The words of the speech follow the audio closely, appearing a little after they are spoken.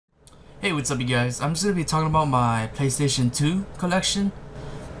Hey, what's up you guys? I'm just gonna be talking about my PlayStation 2 collection.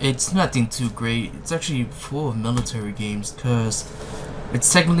 It's nothing too great. It's actually full of military games because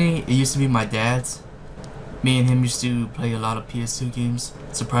it used to be my dad's. Me and him used to play a lot of PS2 games.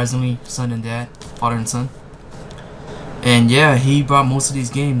 Surprisingly, son and dad, father and son. And yeah, he brought most of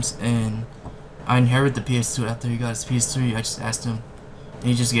these games and I inherited the PS2 after he got his PS3. I just asked him and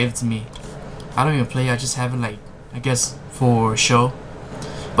he just gave it to me. I don't even play, I just have it like, I guess, for show.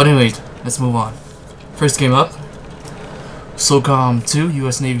 But anyways, let's move on. First game up, SOCOM 2,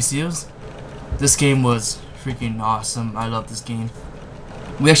 US Navy SEALs. This game was freaking awesome. I love this game.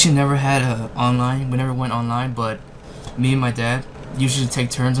 We actually never had online. We never went online, but me and my dad usually take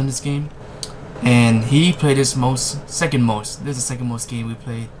turns on this game. And he played this second most. This is the second most game we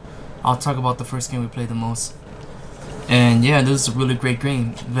played. I'll talk about the first game we played the most. And yeah, this is a really great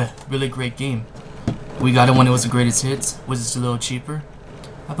game. Really great game. We got it when it was the greatest hits, which is a little cheaper.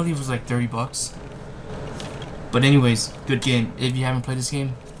 I believe it was like 30 bucks. But anyways, good game. If you haven't played this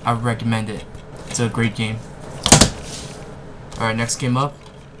game, I recommend it. It's a great game. Alright, next game up.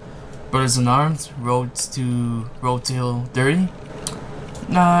 Brothers in Arms, Road to Hill 30.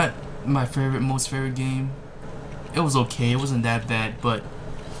 Not my most favorite game. It was okay, it wasn't that bad, but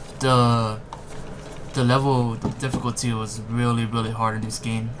the level difficulty was really hard in this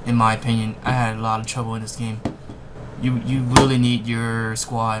game, in my opinion. I had a lot of trouble in this game. You really need your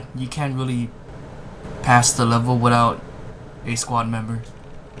squad. You can't really pass the level without a squad member.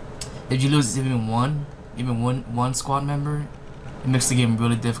 If you lose even one squad member, it makes the game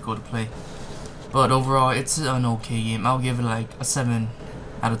really difficult to play. But overall, it's an okay game. I'll give it like a 7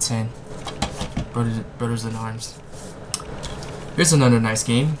 out of 10. Brothers in Arms. Here's another nice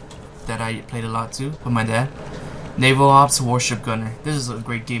game that I played a lot too with my dad. Naval Ops Warship Gunner. This is a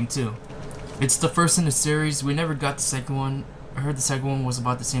great game too. It's the first in the series. We never got the second one. I heard the second one was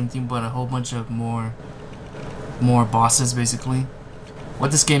about the same thing, but a whole bunch of more bosses basically.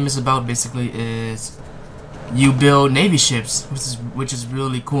 What this game is about basically is you build Navy ships, which is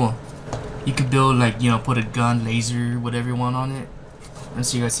really cool. You can build, like, you know, put a gun, laser, whatever you want on it. Let's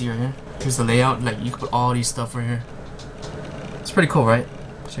see, you guys see right here. Here's the layout. Like, you can put all these stuff right here. It's pretty cool, right?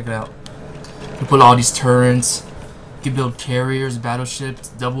 Check it out. You put all these turrets. You can build carriers, battleships,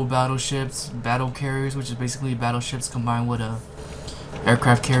 double battleships, battle carriers, which is basically battleships combined with a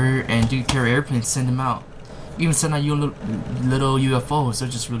aircraft carrier, and you can carry airplanes, send them out. You even send out your little UFOs. They're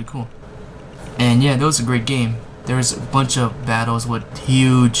just really cool. And yeah, that was a great game. There's a bunch of battles with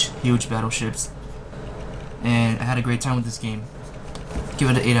huge battleships, and I had a great time with this game. Give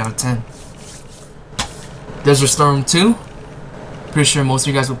it an 8 out of 10. Desert Storm 2. Pretty sure most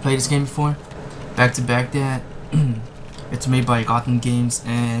of you guys will play this game before. Back to Baghdad. It's made by Gotham Games,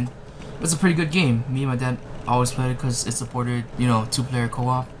 and it's a pretty good game. Me and my dad always played it because it supported, you know, 2-player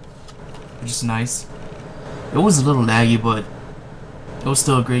co-op, which is nice. It was a little laggy, but it was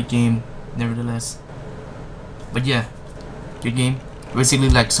still a great game, nevertheless. But yeah, good game. Basically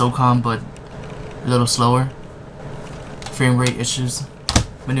like SOCOM, but a little slower. Frame rate issues.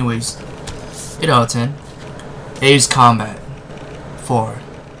 But anyways, 8 out of 10. Ace Combat 4.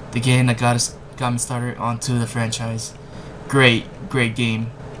 The game that got me started onto the franchise. Great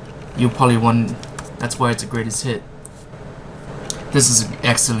game. You probably won. That's why it's the greatest hit. This is an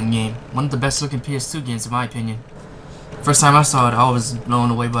excellent game. One of the best looking PS2 games in my opinion. First time I saw it, I was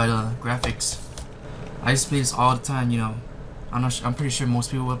blown away by the graphics. I used to play this all the time, you know. I'm pretty sure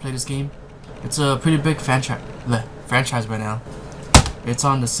most people will play this game. It's a pretty big franchise right now. It's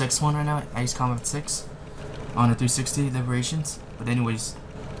on the 6th one right now, Ace Combat 6, on the 360 Liberations. But anyways,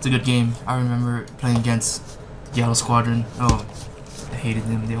 it's a good game. I remember playing against Yellow Squadron. Oh, I hated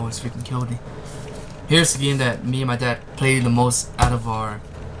them. They always freaking killed me. Here's the game that me and my dad played the most out of our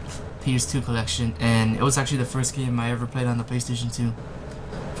PS2 collection, and it was actually the first game I ever played on the PlayStation 2.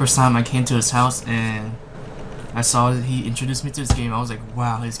 First time I came to his house and I saw that he introduced me to this game. I was like,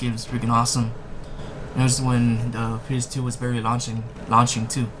 wow, this game is freaking awesome. And it was when the PS2 was barely launching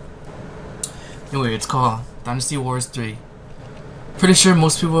too. Anyway, it's called Dynasty Wars 3. Pretty sure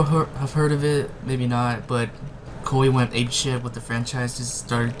most people have heard of it, maybe not, but Koei went apeshit with the franchise, just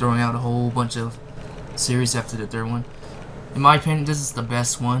started throwing out a whole bunch of series after the third one. In my opinion, this is the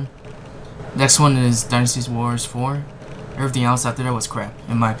best one. Next one is Dynasty Wars 4. Everything else after that was crap,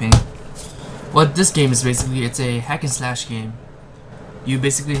 in my opinion. What this game is basically, it's a hack and slash game. You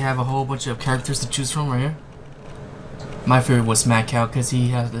basically have a whole bunch of characters to choose from right here. My favorite was Mad Cow because he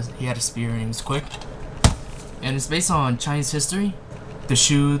had a spear and he was quick. And it's based on Chinese history. The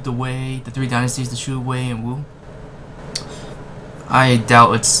Shu, the Wei, the 3 dynasties, the Shu, Wei, and Wu. I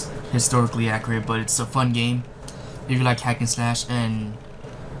doubt it's historically accurate, but it's a fun game if you like hack and slash, and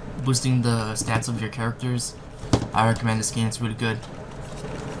boosting the stats of your characters, I recommend this game. It's really good.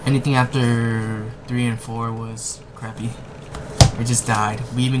 Anything after 3 and 4 was crappy. It just died.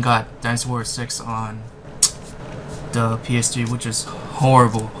 We even got Dynasty Warriors 6 on the PS3, which is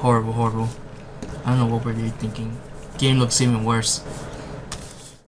horrible, horrible, horrible. I don't know what were they thinking. Game looks even worse.